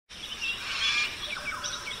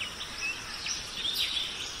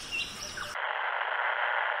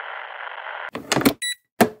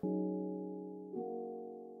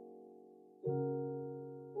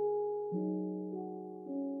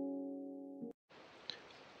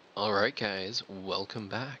Alright guys, welcome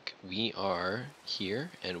back. We are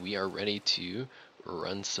here and we are ready to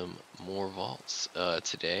run some more vaults.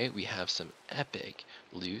 Today we have some epic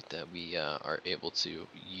loot that we are able to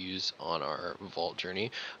use on our vault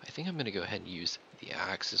journey. I think I'm going to go ahead and use the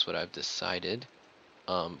axe is what I've decided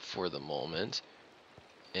for the moment.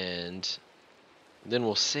 And then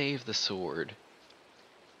we'll save the sword.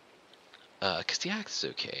 Because the axe is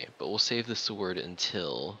okay, but we'll save the sword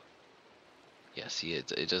until... Yeah, see,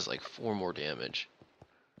 it does like 4 more damage.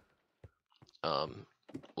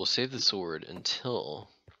 We'll save the sword until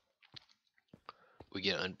we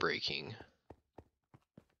get Unbreaking.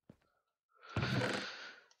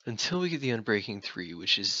 Until we get the Unbreaking 3,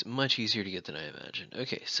 which is much easier to get than I imagined.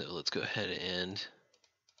 Okay, so let's go ahead and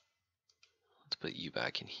let's put you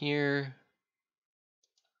back in here.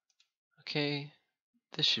 Okay,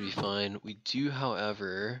 this should be fine. We do,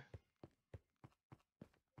 however,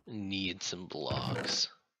 need some blocks.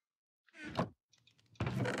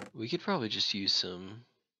 We could probably just use some...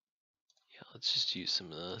 Yeah, let's just use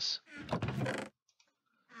some of this.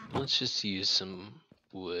 Let's just use some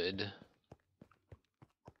wood.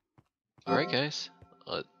 Alright guys,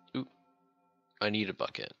 oop, I need a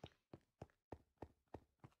bucket.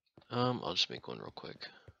 I'll just make one real quick.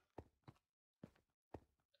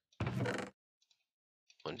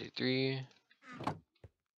 1, 2, 3.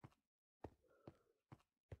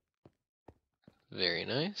 Very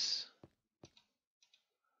nice.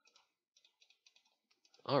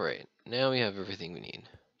 Alright, now we have everything we need.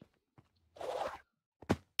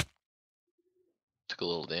 Took a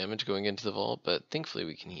little damage going into the vault, but thankfully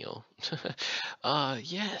we can heal.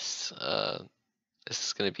 Yes! This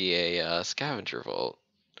is going to be a scavenger vault.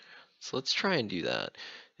 So let's try and do that.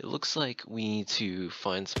 It looks like we need to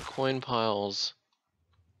find some coin piles,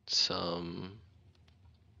 some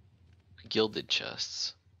gilded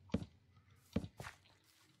chests.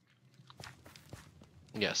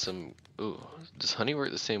 Yeah, some... Ooh, does honey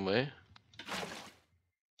work the same way?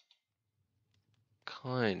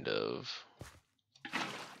 Kind of.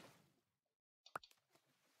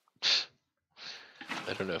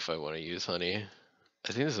 I don't know if I want to use honey.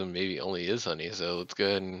 I think this one maybe only is honey, so let's go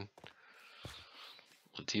ahead and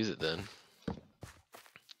let's use it then.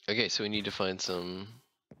 Okay, so we need to find some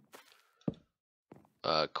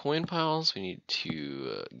coin piles. We need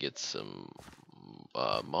to get some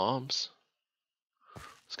mobs.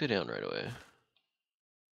 Let's go down right away.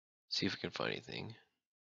 See if we can find anything.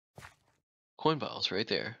 Coin piles right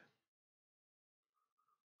there.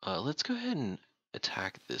 Let's go ahead and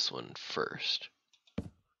attack this one first.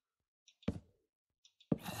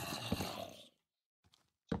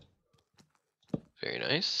 Very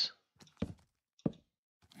nice.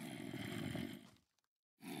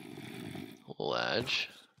 Ladge,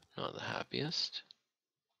 not the happiest.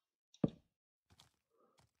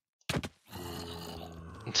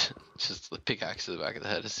 Just the pickaxe to the back of the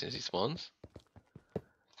head as soon as he spawns.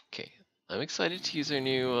 Okay, I'm excited to use our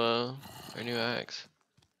new axe.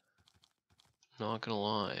 Not gonna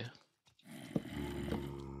lie.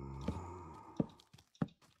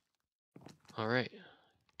 Alright,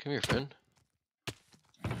 come here, friend.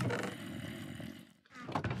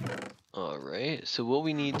 Alright, so what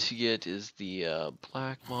we need to get is the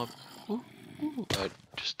black mob. Ooh, ooh,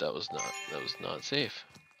 that was not safe.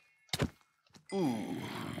 Ooh.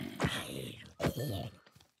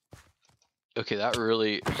 Okay, that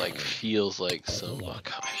really like feels like some. Oh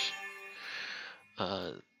gosh.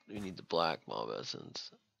 We need the black mob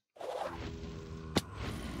essence.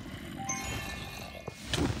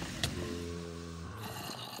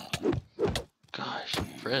 Gosh,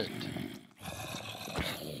 friend.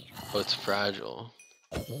 Oh, it's fragile.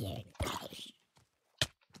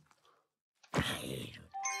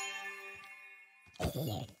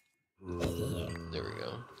 There we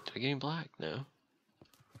go. Did I get any black? No.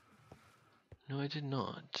 No, I did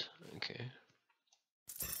not. Okay.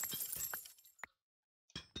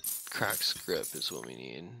 Cracked script is what we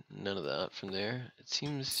need. None of that from there. It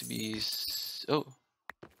seems to be... Oh!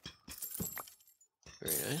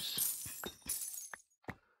 Very nice.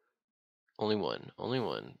 Only one,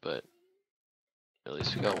 but at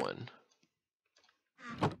least we got one.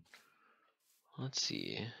 Let's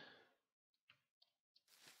see.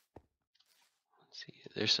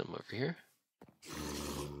 There's some over here.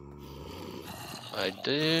 I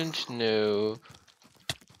don't know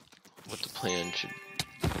what the plan should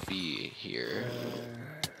be here.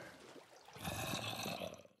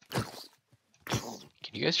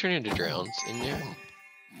 Can you guys turn into drowns in there?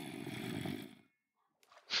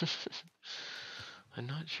 I'm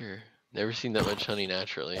not sure. Never seen that much honey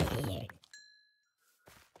naturally.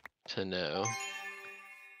 To know.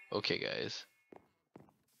 Okay, guys.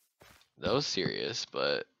 That was serious,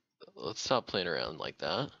 but let's stop playing around like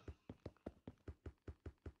that.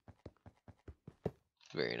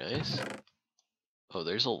 Very nice. Oh,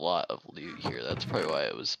 there's a lot of loot here. That's probably why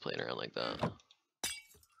I was playing around like that.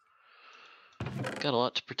 Got a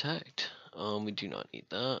lot to protect. We do not need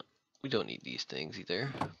that. We don't need these things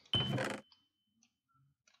either.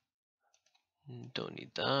 Don't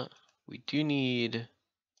need that. We do need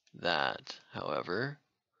that, however.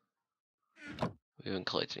 We haven't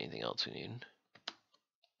collected anything else we need.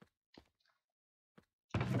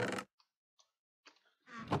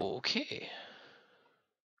 Okay.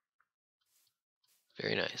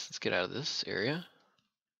 Very nice. Let's get out of this area.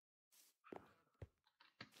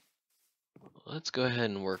 Let's go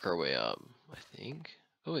ahead and work our way up, I think.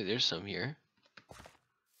 Oh wait, there's some here.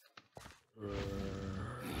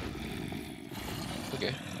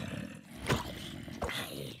 Okay.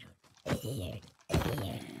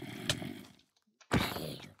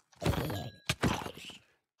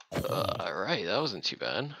 Alright, that wasn't too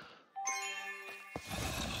bad.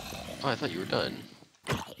 Oh, I thought you were done.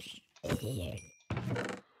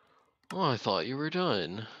 Oh, I thought you were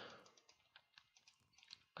done.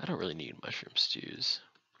 I don't really need mushroom stews.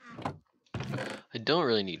 I don't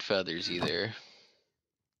really need feathers either,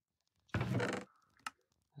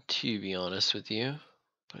 to be honest with you.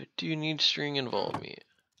 But I do need string and vault meat.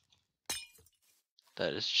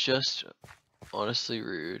 That is just honestly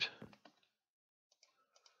rude.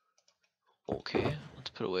 Okay, let's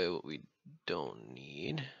put away what we don't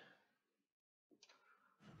need.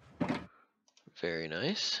 Very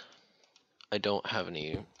nice. I don't have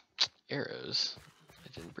any arrows. I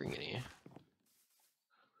didn't bring any.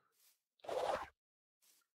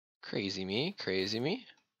 Crazy me, crazy me.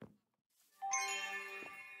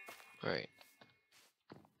 Alright.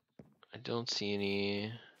 I don't see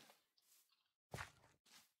any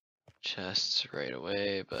chests right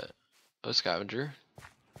away, but oh, scavenger.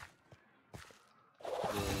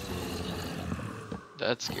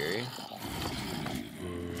 That's scary.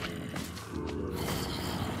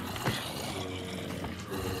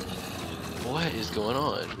 What is going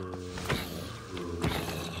on?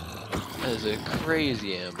 That is a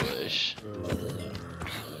crazy ambush.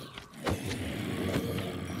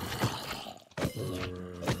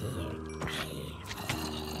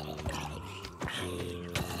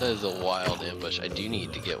 That is a wild ambush. I do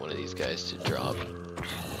need to get one of these guys to drop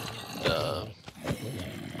the...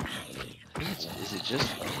 Is it just...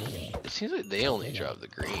 It seems like they only drop the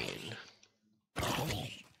green.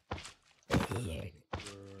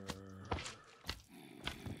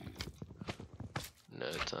 No,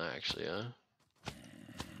 it's not actually, huh?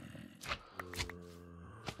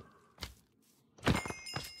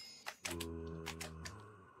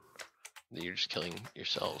 You're just killing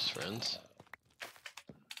yourselves, friends.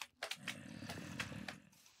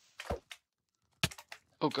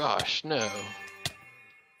 Oh gosh, no.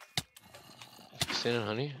 Sand and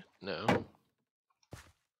honey? No.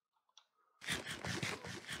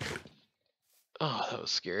 Oh, that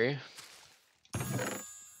was scary.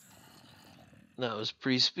 That was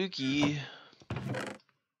pretty spooky.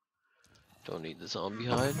 Don't need the zombie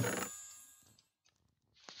hide.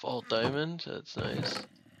 Fault diamond, that's nice.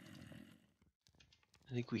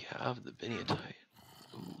 I think we have the biniatite.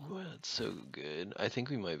 Ooh, that's so good. I think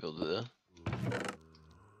we might be able to...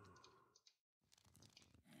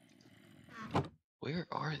 Where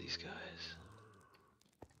are these guys?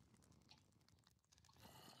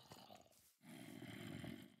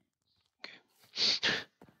 Okay. Just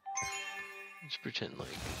pretend like...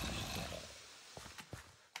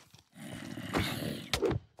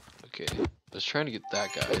 Okay. I was trying to get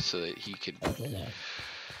that guy so that he could...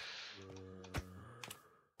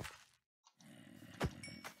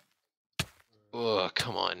 Oh,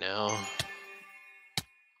 come on now.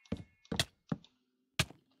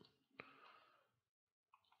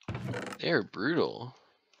 They're brutal.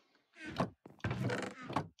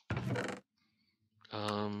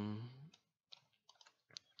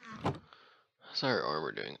 How's our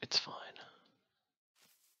armor doing? It's fine.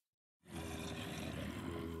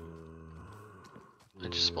 I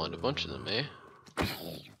just spawned a bunch of them, eh?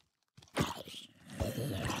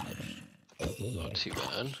 Not too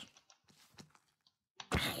bad.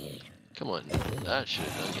 Come on, that should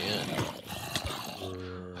have done you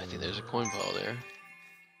in. I think there's a coin pile there.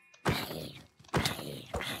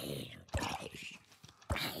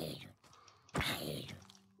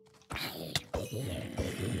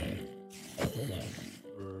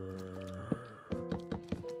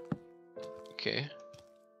 Okay.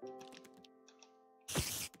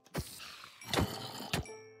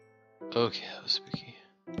 Okay, that was spooky.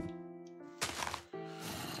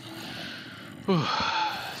 Whew.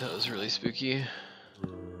 That was really spooky.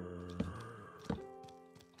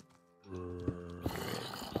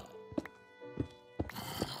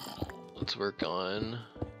 Let's work on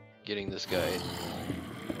getting this guy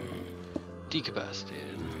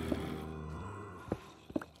decapacitated.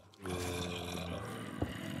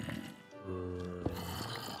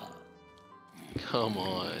 Come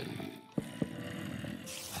on.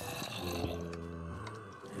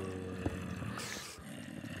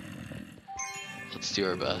 Let's do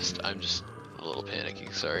our best. I'm just a little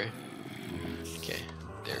panicking, sorry. Okay,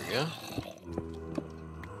 there we go.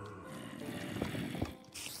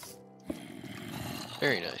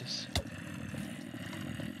 Very nice.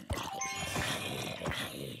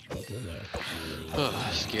 Oh,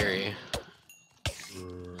 scary.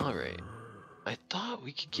 Alright. I thought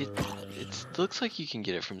we could get... It looks like you can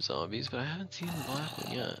get it from zombies, but I haven't seen the black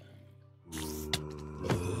one yet.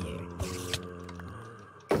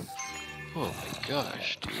 Oh my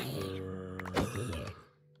gosh, dude.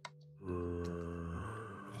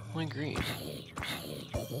 Only green.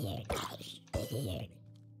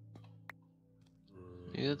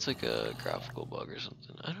 Maybe that's like a graphical bug or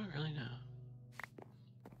something. I don't really know.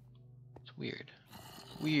 It's weird.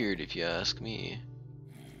 Weird if you ask me.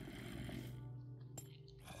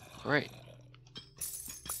 Alright.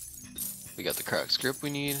 We got the cracked script we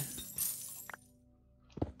need.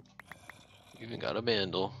 We even got a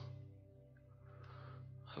bandle.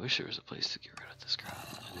 I wish there was a place to get rid of this crap.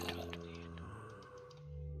 I don't need.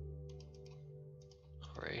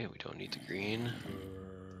 Alright, we don't need the green.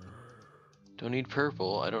 Don't need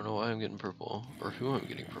purple. I don't know why I'm getting purple. Or who I'm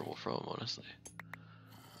getting purple from, honestly.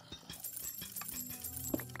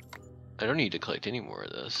 I don't need to collect any more of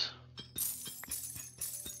this.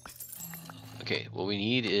 Okay, what we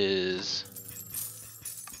need is...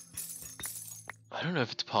 I don't know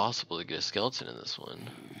if it's possible to get a skeleton in this one.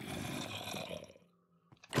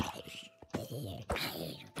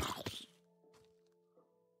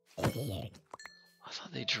 I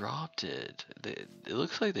thought they dropped it. It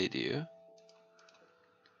looks like they do.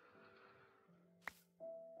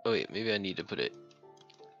 Oh wait, maybe I need to put it...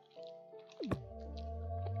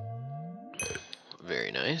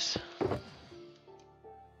 Very nice.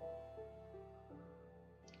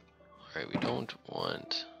 Alright, we don't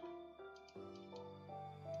want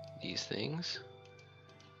these things.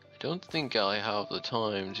 I don't think I have the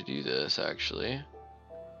time to do this, actually.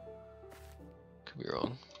 Could be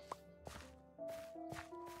wrong.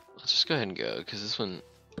 Let's just go ahead and go, because this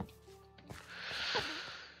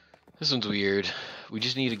one's weird. We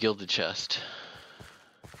just need a gilded chest.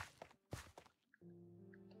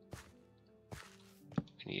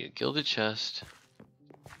 We need a gilded chest.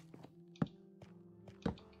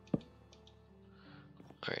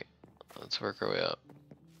 Alright, let's work our way up.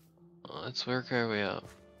 Let's work our way up.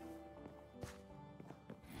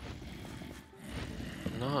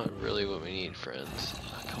 Not really what we need, friends.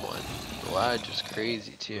 Oh, come on. The ladge is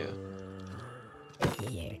crazy, too.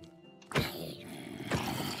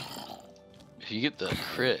 If you get the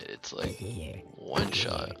crit, it's like one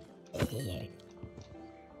shot.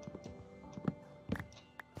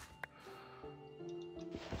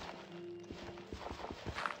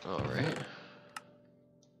 Alright.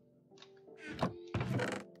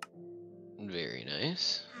 Very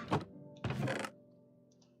nice. I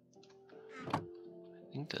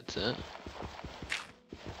think that's it.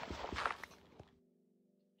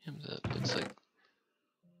 Yep, that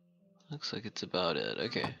looks like it's about it.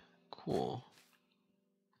 Okay, cool.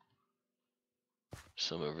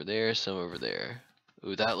 Some over there, some over there.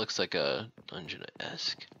 Ooh, that looks like a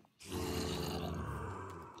dungeon-esque.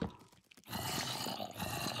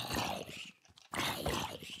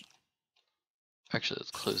 Actually,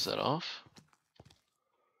 let's close that off.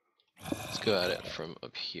 Let's go at it from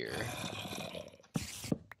up here.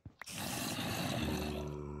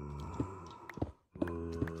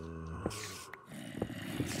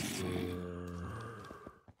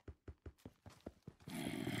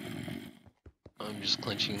 I'm just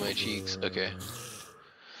clenching my cheeks. Okay.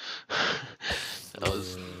 I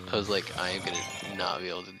was like, I am gonna not be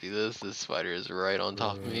able to do this. This spider is right on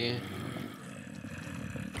top of me.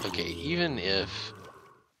 Okay, even if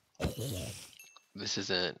this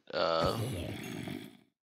isn't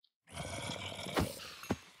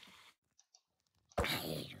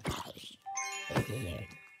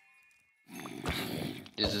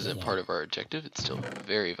this isn't part of our objective, it's still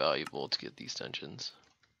very valuable to get these dungeons.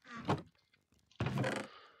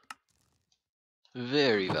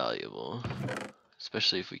 Very valuable,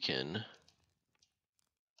 especially if we can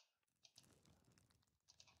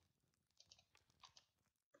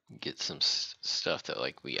get some stuff that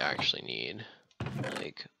like we actually need,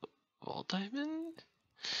 like vault diamond.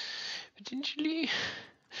 stingily.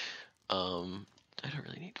 I don't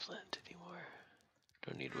really need flint anymore.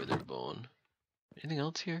 Don't need withered bone. Anything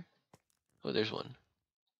else here? Oh, there's one.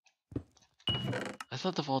 I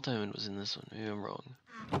thought the vault diamond was in this one. Maybe I'm wrong.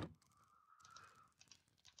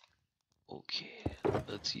 Okay,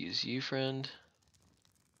 let's use you, friend.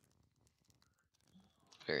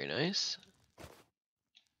 Very nice.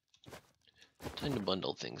 Time to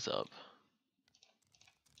bundle things up.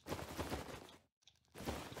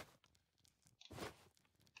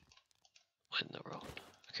 What in the world?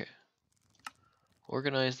 Okay.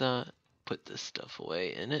 Organize that. Put this stuff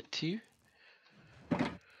away in it too.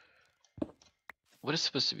 What is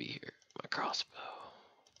supposed to be here? My crossbow.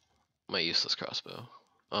 My useless crossbow.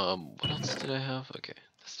 What else did I have? Okay,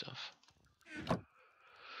 this stuff.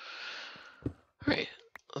 Alright,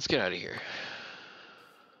 let's get out of here.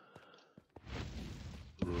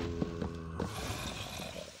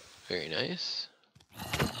 Very nice.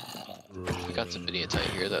 If we got some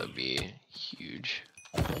Beniontite here, that would be huge.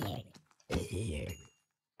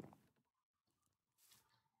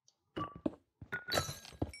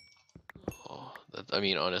 Oh, that, I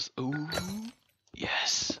mean, honest. Ooh,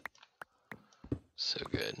 yes. So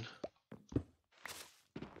good.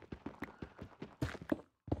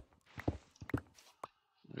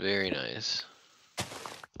 Very nice.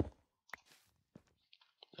 That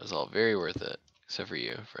was all very worth it. Except for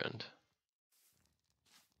you, friend.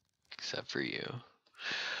 Except for you.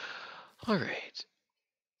 Alright.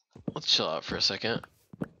 Let's chill out for a second.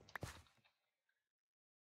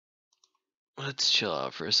 Let's chill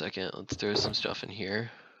out for a second. Let's throw some stuff in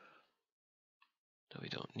here that we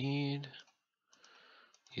don't need.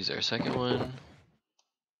 Use our second one.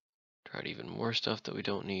 Try out even more stuff that we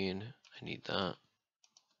don't need. I need that.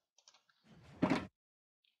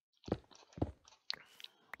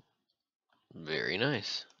 Very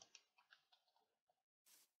nice.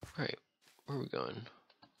 Alright, where are we going?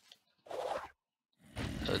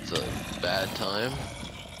 That's a bad time.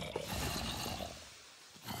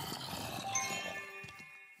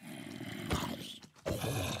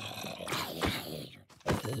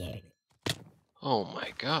 Oh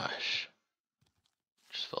my gosh.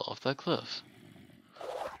 Just fell off that cliff.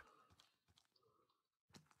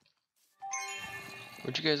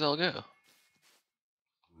 Where'd you guys all go?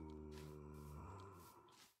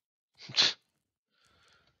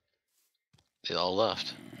 They all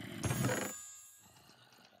left.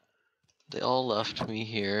 They all left me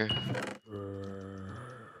here.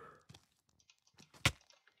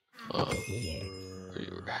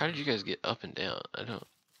 How did you guys get up and down? I don't...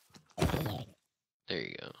 There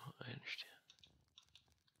you go. I understand.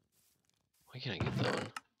 Why can't I get that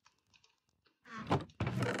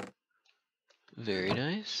one? Very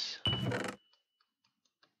nice.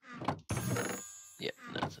 Yeah,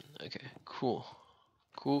 nothing. Okay, cool.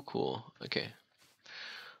 Cool. Okay.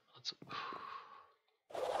 Let's...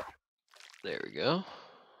 There we go.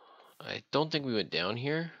 I don't think we went down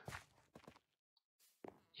here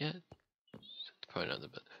yet. It's probably not the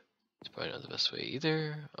best. It's probably not the best way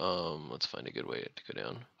either. Let's find a good way to go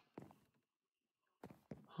down.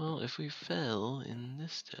 Well, if we fell in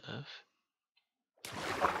this stuff,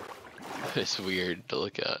 it's weird to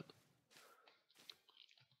look at.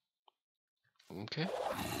 Okay.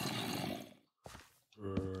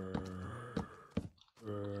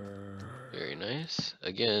 Very nice.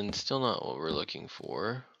 Again, still not what we're looking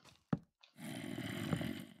for.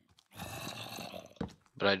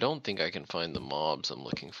 But I don't think I can find the mobs I'm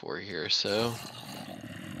looking for here, so...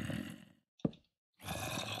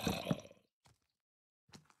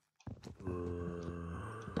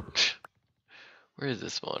 Where is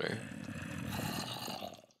this spawner?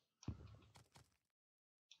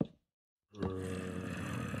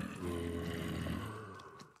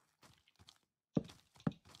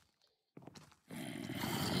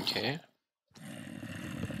 Okay.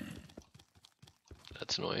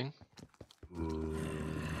 That's annoying.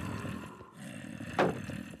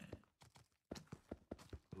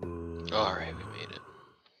 Alright, we made it.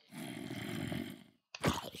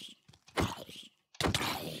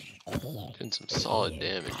 Doing some solid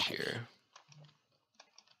damage here.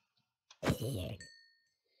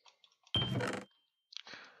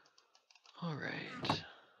 Alright.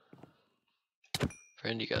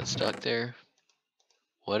 Friend, you got stuck there.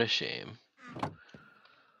 What a shame.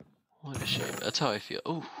 What a shame. That's how I feel.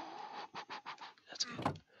 Oh, that's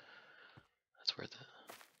good. That's worth it.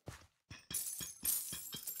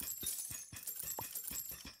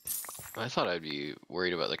 I thought I'd be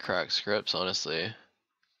worried about the cracked scripts, honestly.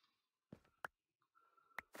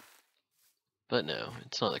 But no,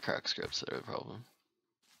 it's not the cracked scripts that are the problem.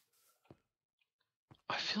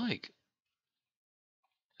 I feel like...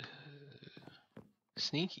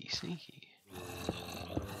 Sneaky, sneaky.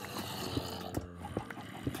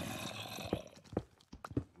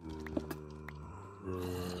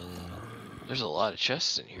 There's a lot of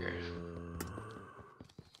chests in here.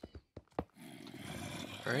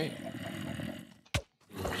 Alright.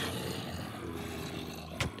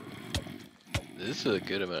 This is a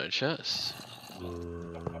good amount of chests.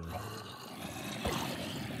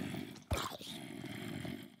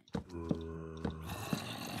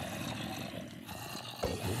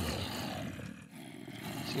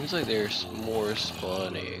 Seems like there's more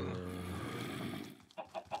spawning.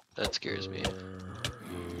 That scares me.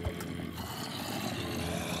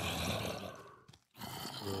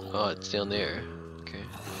 Oh, it's down there. Okay,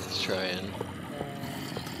 let's try and...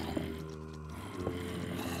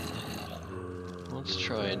 Let's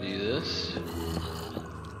try and do this.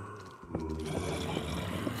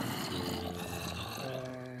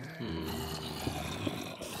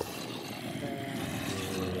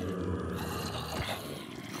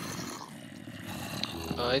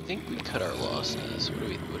 I think we cut our losses.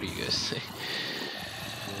 What do you guys say?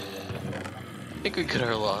 I think we cut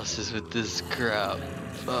our losses with this crap.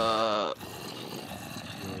 I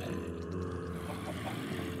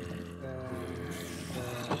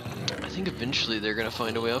think eventually they're gonna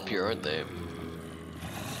find a way up here, aren't they?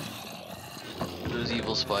 Those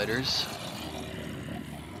evil spiders.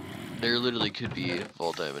 There literally could be a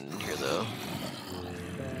vault diamond in here though.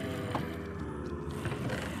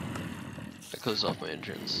 I closed off my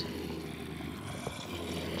entrance.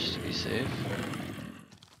 Just to be safe.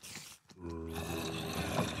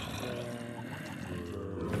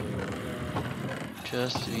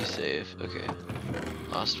 Just to be safe. Okay.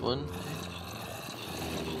 Last one.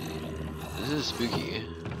 This is spooky.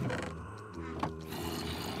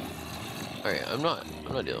 Alright, I'm not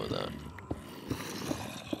dealing with that.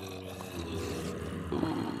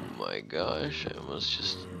 Oh my gosh, I almost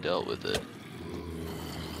just dealt with it.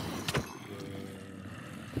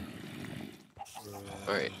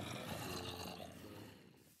 Alright.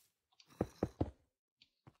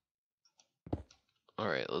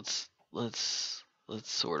 Alright, let's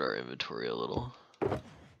sort our inventory a little.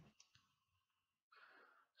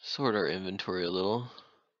 Sort our inventory a little.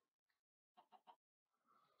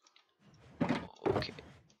 Okay.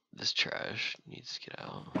 This trash needs to get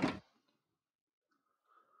out.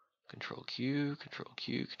 Control Q, Control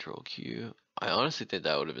Q, Control Q. I honestly think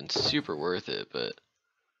that would have been super worth it, but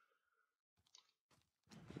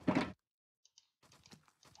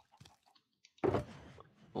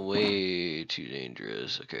way too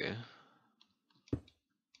dangerous. Okay.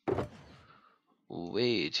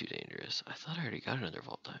 Way too dangerous. I thought I already got another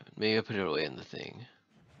vault diamond. Maybe I put it away in the thing.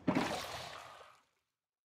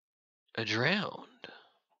 I drowned.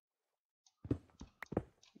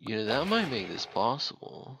 You know, that might make this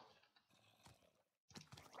possible.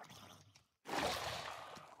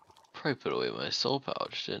 Probably put away my soul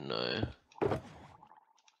pouch, didn't I?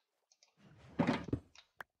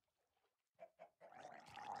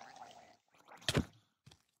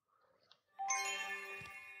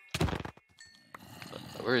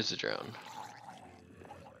 Where is the drown?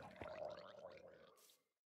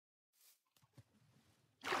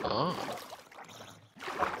 Oh.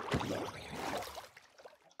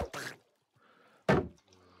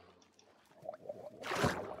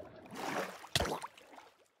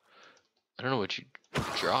 I don't know what you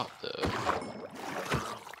dropped though.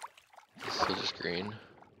 It's still just green.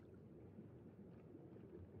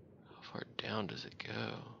 How far down does it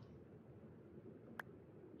go?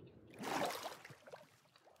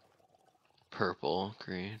 Purple,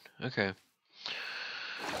 green. Okay.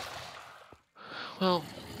 Well,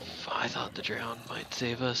 I thought the drown might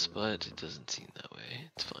save us, but it doesn't seem that way.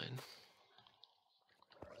 It's fine.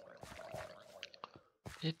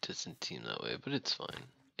 It doesn't seem that way, but it's fine.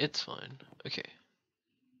 It's fine. Okay.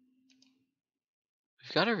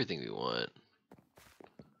 We've got everything we want.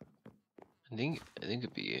 I think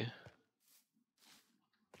it'd be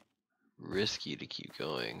risky to keep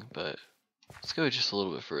going, but let's go just a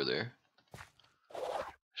little bit further.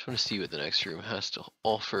 Just want to see what the next room has to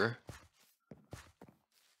offer.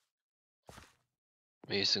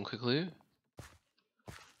 Maybe some quick loot?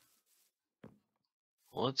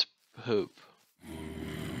 Let's hope.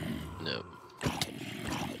 No.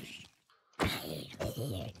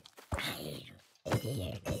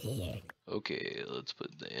 Okay, let's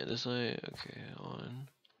put the andesite, okay, on.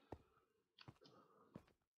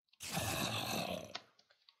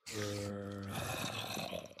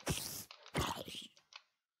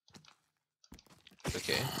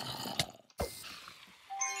 Okay.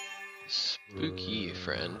 Spooky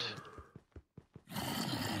friend.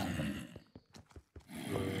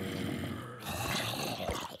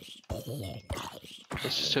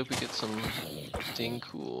 Let's just hope we get something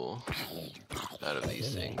cool out of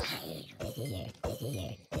these things.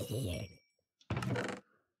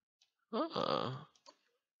 Ah,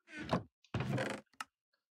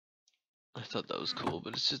 I thought that was cool,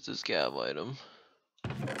 but it's just a scab item.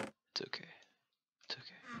 It's okay. It's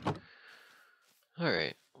okay.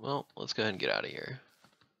 Alright, well, let's go ahead and get out of here.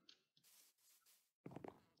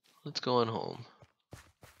 Let's go on home.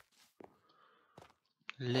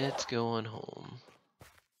 Let's go on home.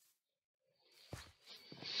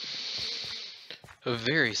 A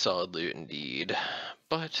very solid loot indeed,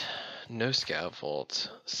 but no Skyvault,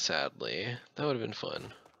 sadly. That would have been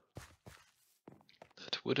fun.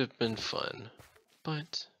 That would have been fun,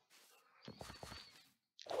 but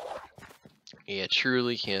yeah,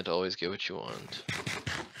 truly can't always get what you want.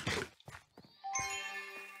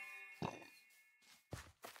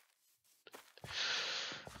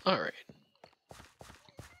 Alright.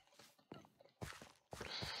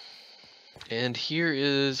 And here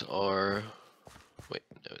is our... Wait,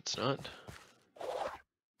 no it's not.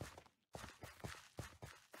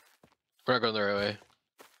 We're not going the right way.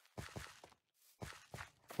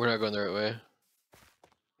 We're not going the right way.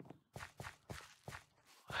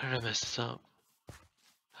 How did I mess this up?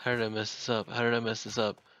 How did I mess this up? How did I mess this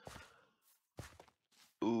up?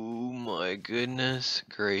 Oh my goodness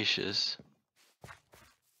gracious.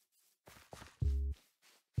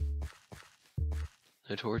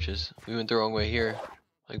 No torches. We went the wrong way here.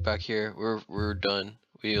 Like back here. We're done.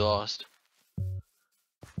 We lost.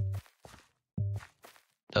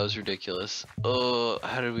 That was ridiculous. Oh,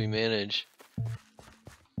 how did we manage?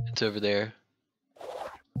 It's over there.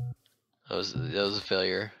 That was a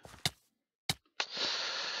failure.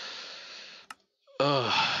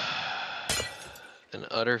 Oh, an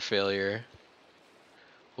utter failure.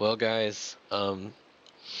 Well, guys, I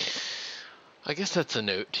guess that's a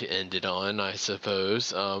note to end it on, I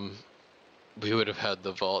suppose. We would have had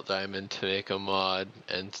the Vault Diamond to make a mod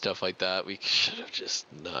and stuff like that. We should have just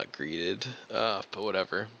not greeted. But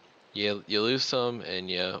whatever. You lose some and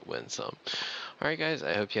you win some. Alright guys,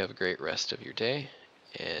 I hope you have a great rest of your day.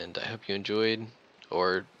 And I hope you enjoyed,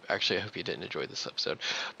 or actually I hope you didn't enjoy this episode.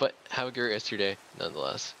 But have a great rest of your day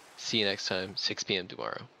nonetheless. See you next time, 6 p.m.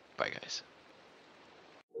 tomorrow. Bye guys.